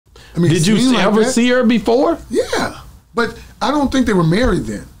I mean, did you ever see her before? Yeah, but I don't think they were married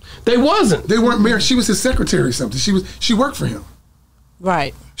then. They wasn't. They weren't married. She was his secretary or something. She worked for him.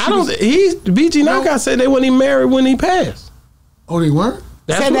 Right. BG Knockout said they weren't even married when he passed. Oh, they weren't?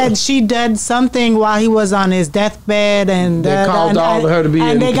 Said that she did something while he was on his deathbed, and they called all of her to be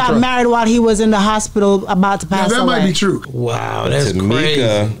and they got married while he was in the hospital about to pass away. That might be true. Wow, that's crazy.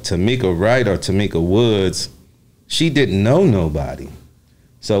 Tamika Wright or Tamika Woods, she didn't know nobody.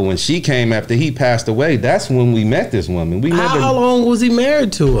 So when she came after he passed away, that's when we met this woman. How long was he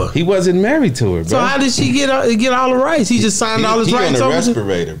married to her? He wasn't married to her, bro. So how did she get all the rights? He just signed all his rights on over a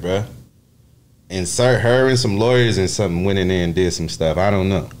respirator, bro. And her and some lawyers and something went in there and did some stuff. I don't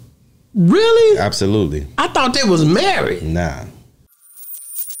know. Really? Absolutely. I thought they was married. Nah.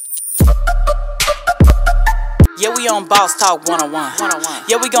 Yeah, we on Boss Talk 101.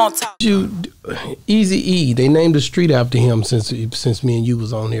 Yeah, we gonna talk. Eazy-E, they named the street after him since me and you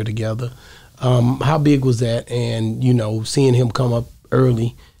was on here together. How big was that? And, you know, seeing him come up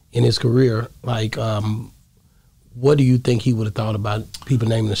early in his career, like, what do you think he would have thought about people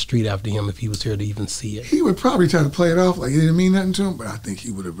naming the street after him if he was here to even see it? He would probably try to play it off like it didn't mean nothing to him, but I think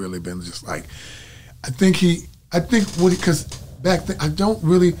he would have really been just like, because back then, I don't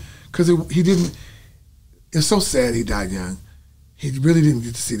really, because he didn't, it's so sad he died young. He really didn't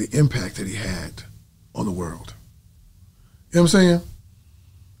get to see the impact that he had on the world. You know what I'm saying?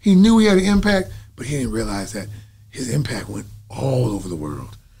 He knew he had an impact, but he didn't realize that his impact went all over the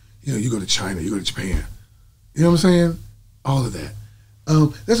world. You know, you go to China, you go to Japan. You know what I'm saying? All of that.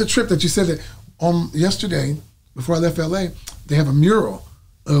 There's a trip that you said that yesterday, before I left LA, they have a mural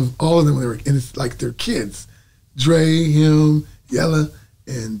of all of them, and it's like their kids. Dre, him, Yella,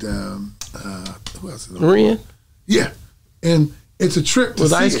 and who else? Marin? Yeah. And it's a trip to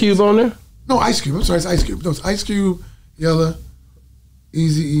Was Ice Cube on there? No, Ice Cube. I'm sorry, it's Ice Cube. No, it's Ice Cube, Yella,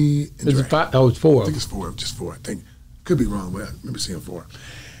 Eazy-E, and Dre. Is it 5? Oh, it's 4. I think it's 4, just 4, I think. Could be wrong, but I remember seeing 4.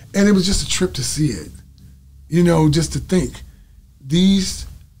 And it was just a trip to see it. You know, just to think, these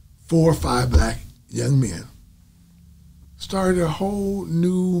 4 or 5 black young men started a whole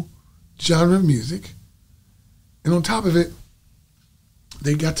new genre of music. And on top of it,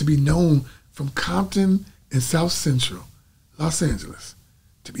 they got to be known from Compton and South Central, Los Angeles,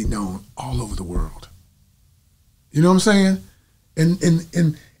 to be known all over the world. You know what I'm saying?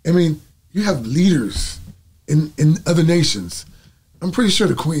 And I mean, you have leaders in other nations. I'm pretty sure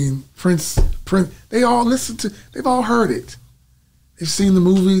the Queen, Prince, they all they've all heard it. They've seen the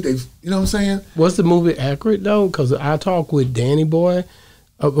movie, you know what I'm saying? Was the movie accurate though? Because I talked with Danny Boy.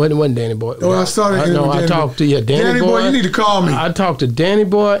 It wasn't Danny Boy. Oh, I saw that. I talked to Danny Boy. You need to call me. I talked to Danny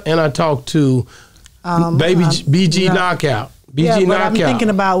Boy and I talked to BG Knockout. BG Knockout. I'm thinking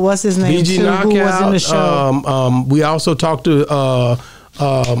about what's his name BG too, Knockout. who was in the show. We also talked to. No,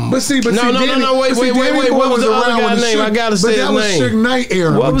 wait. What was the other guy's name? I gotta say his name. But that was Suge Knight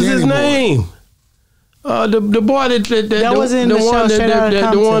era. What was his name? The boy that was in the show Straight Outta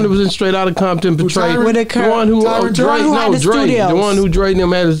Compton. The one that was in Straight Outta Compton portrayed the one who the one who Dre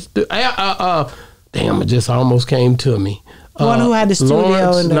them had his damn, it just almost came to me. The one who had the studio.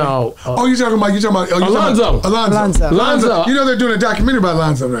 Lawrence, no. You're talking about Alonzo. You know they're doing a documentary about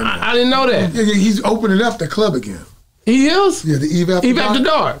Alonzo right now. I didn't know that. Yeah, he's opening up the club again. He is? Yeah, the Eve After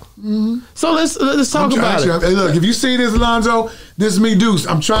Dark. Mm-hmm. So let's talk about it. Hey, look, if you see this, Alonzo, this is me, Deuce.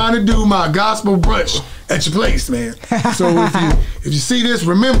 I'm trying to do my gospel brunch at your place, man. So if you see this,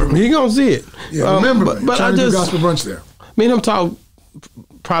 remember me. He gonna see it. Yeah, remember me. But I'm trying to do gospel brunch there. Me and him talk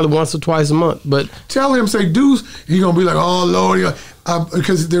probably once or twice a month, but tell him, say Deuce, he gonna be like, oh Lord,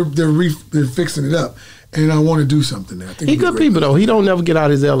 because they're fixing it up. And I want to do something there. I think he good people though. He don't never get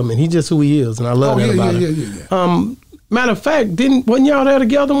out his element. He just who he is, and I love that about him. Yeah. Matter of fact, wasn't y'all there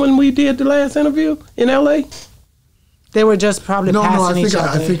together when we did the last interview in LA? They were just probably passing each other.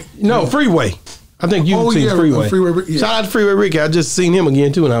 I think Freeway. I think you've seen Freeway. Shout out to Freeway Ricky. I just seen him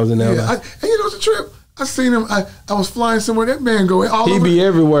again too when I was in LA. Yeah, and you know, it's a trip. I seen him. I was flying somewhere. That man go all over. He be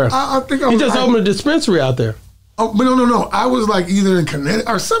everywhere. I think he just opened a dispensary out there. Oh, but no. I was like either in Connecticut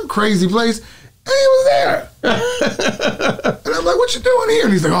or some crazy place, and he was there. And I'm like, "What you doing here?"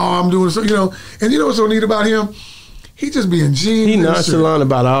 And he's like, "Oh, I'm doing so." You know, and you know what's so neat about him? He just being G. He nonchalant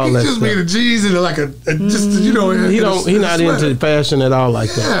about all that. He just being a G's and like just you know. He not into fashion at all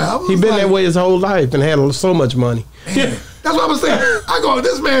like that. He been that way his whole life and had so much money. Man, that's what I was saying. I go,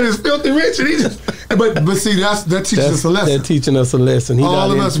 this man is filthy rich, and he just. But see, that teaches us a lesson. They're teaching us a lesson.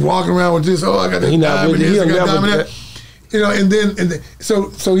 All of us walking around with this. Oh, I got this diamond. I got diamond that. You know, and then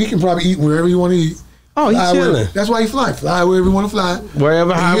so he can probably eat wherever you want to eat. Oh, he's chilling. That's why he fly wherever you want to fly.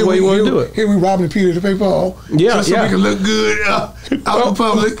 Wherever, however way you want to do it. Here we robbing Peter to pay Paul. Yeah, so we can look good out in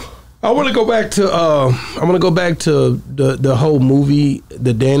public. I want to go back to the whole movie,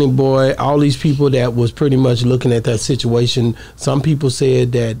 the Danny Boy, all these people that was pretty much looking at that situation. Some people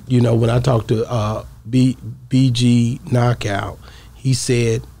said that, you know, when I talked to BG Knockout, he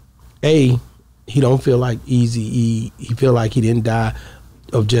said, he don't feel like Eazy-E. He feel like he didn't die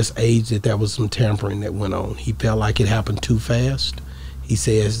of just age, that there was some tampering that went on. He felt like it happened too fast. He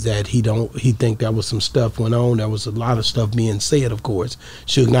says that he think there was some stuff went on. There was a lot of stuff being said, of course.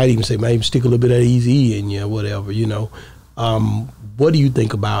 Suge Knight even said, maybe stick a little bit of Eazy in you or whatever, you know. What do you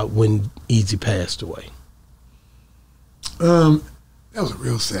think about when Eazy passed away? That was a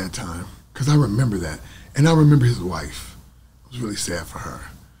real sad time, because I remember that. And I remember his wife. It was really sad for her.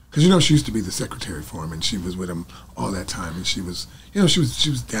 Because, you know, she used to be the secretary for him, and she was with him all that time, and she was, you know, she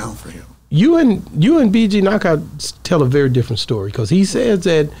was down for him. You and BG Knockout tell a very different story, because he says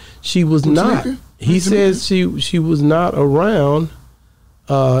that she was not. He says she was not around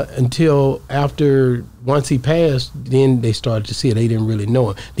until once he passed. Then they started to see it. They didn't really know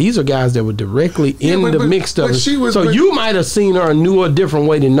him. These are guys that were directly in the mix of it. So you might have seen her and knew her a different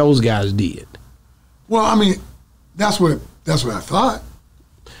way than those guys did. Well, I mean, that's what I thought.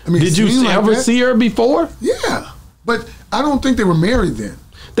 I mean, did you ever see her before? Yeah, but I don't think they were married then.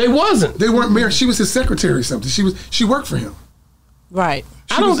 They wasn't. They weren't married. She was his secretary or something. She worked for him. Right.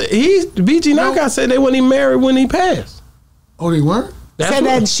 BG Knockout said they weren't even married when he passed. Oh, they weren't? Said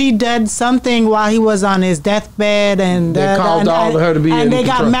that she did something while he was on his deathbed, and they called her to be and they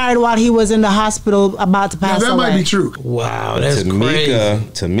got married while he was in the hospital about to pass away. That might be true. Wow, that's crazy.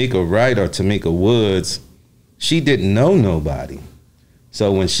 Tomica Wright or Tomica Woods, she didn't know nobody.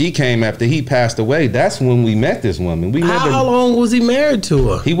 So when she came after he passed away, that's when we met this woman. How long was he married to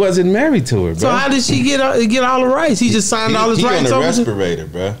her? He wasn't married to her, bro. So how did she get all the rights? He just signed all his rights on the respirator,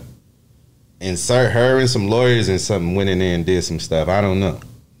 bro. And her and some lawyers and something went in there and did some stuff. I don't know.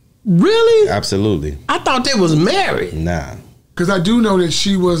 Really? Absolutely. I thought they was married. Nah. Because I do know that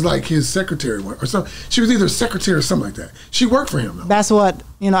she was like his secretary or something. She was either a secretary or something like that. She worked for him, though. That's what,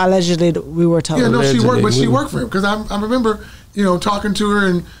 you know, allegedly we were told. Yeah, no, she worked for him. Because I remember, you know, talking to her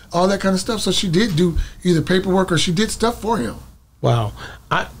and all that kind of stuff. So she did do either paperwork or she did stuff for him. Wow.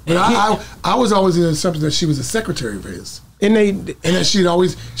 I was always in something that she was a secretary of his. And that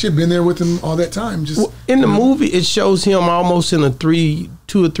she had been there with him all that time. In the movie, it shows him almost in a 2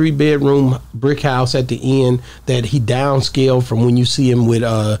 or 3 bedroom brick house at the end that he downscaled from when you see him with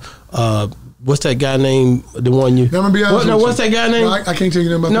what's that guy name? The one you. Now, I'm gonna be honest what's that guy name? Well, I can't tell you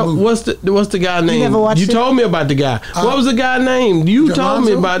nothing about the movie. What's the guy name? You never watched it? You told me about the guy. What was the guy name? You told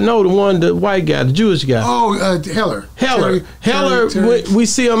me about the white guy, the Jewish guy. Oh, Heller. Heller. We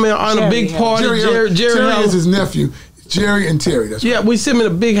see him on a big party. Jerry is his nephew. Jerry and Terry. That's right. We see him in a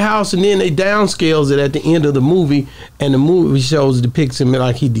big house, and then they downscales it at the end of the movie, and the movie depicts him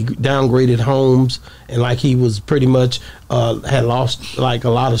like he downgraded homes, and like he was pretty much had lost like a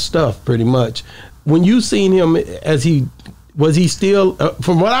lot of stuff, pretty much. When you seen him, was he still?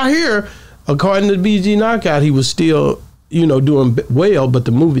 From what I hear, according to BG Knockout, he was still, you know, doing well, but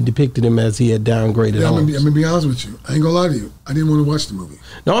the movie depicted him as he had downgraded homes. I'm gonna be honest with you. I ain't gonna lie to you. I didn't want to watch the movie.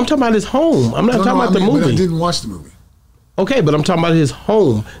 No, I'm talking about his home. I'm not talking about the movie. But I didn't watch the movie. Okay, but I'm talking about his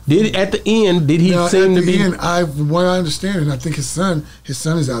home. At the end, did he seem to be? At the end, from what I understand, and I think his son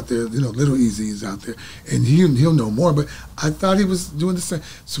is out there. You know, little Eazy is out there, and he'll know more. But I thought he was doing the same.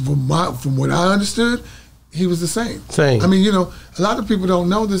 So from what I understood, he was the same. Same. I mean, you know, a lot of people don't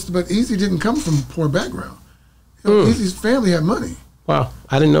know this, but Eazy didn't come from a poor background. You know, Eazy's family had money. Wow,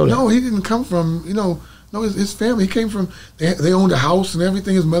 I didn't know that. No, he didn't come from. You know, no, his family. He came from. They owned a house and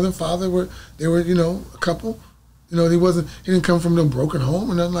everything. His mother and father were you know, a couple. You know, he didn't come from no broken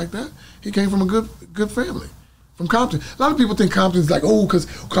home or nothing like that. He came from a good family, from Compton. A lot of people think Compton's like, because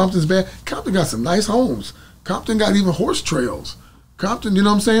Compton's bad. Compton got some nice homes. Compton got even horse trails. Compton, you know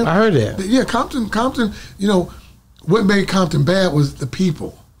what I'm saying? I heard that. Yeah, Compton, you know, what made Compton bad was the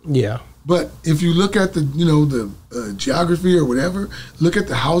people. Yeah. But if you look at the geography or whatever, look at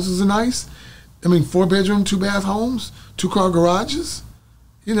the houses are nice. I mean, 4-bedroom, 2-bath homes, 2-car garages,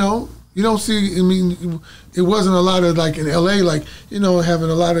 you know. You don't see, I mean, it wasn't a lot of, like in LA, like, you know, having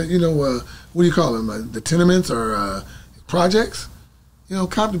a lot of, you know, what do you call them, the tenements or projects? You know,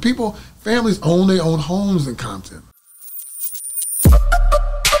 Compton people, families own their own homes in Compton.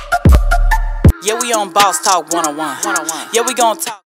 Yeah, we on Boss Talk 101. Yeah, we gonna talk.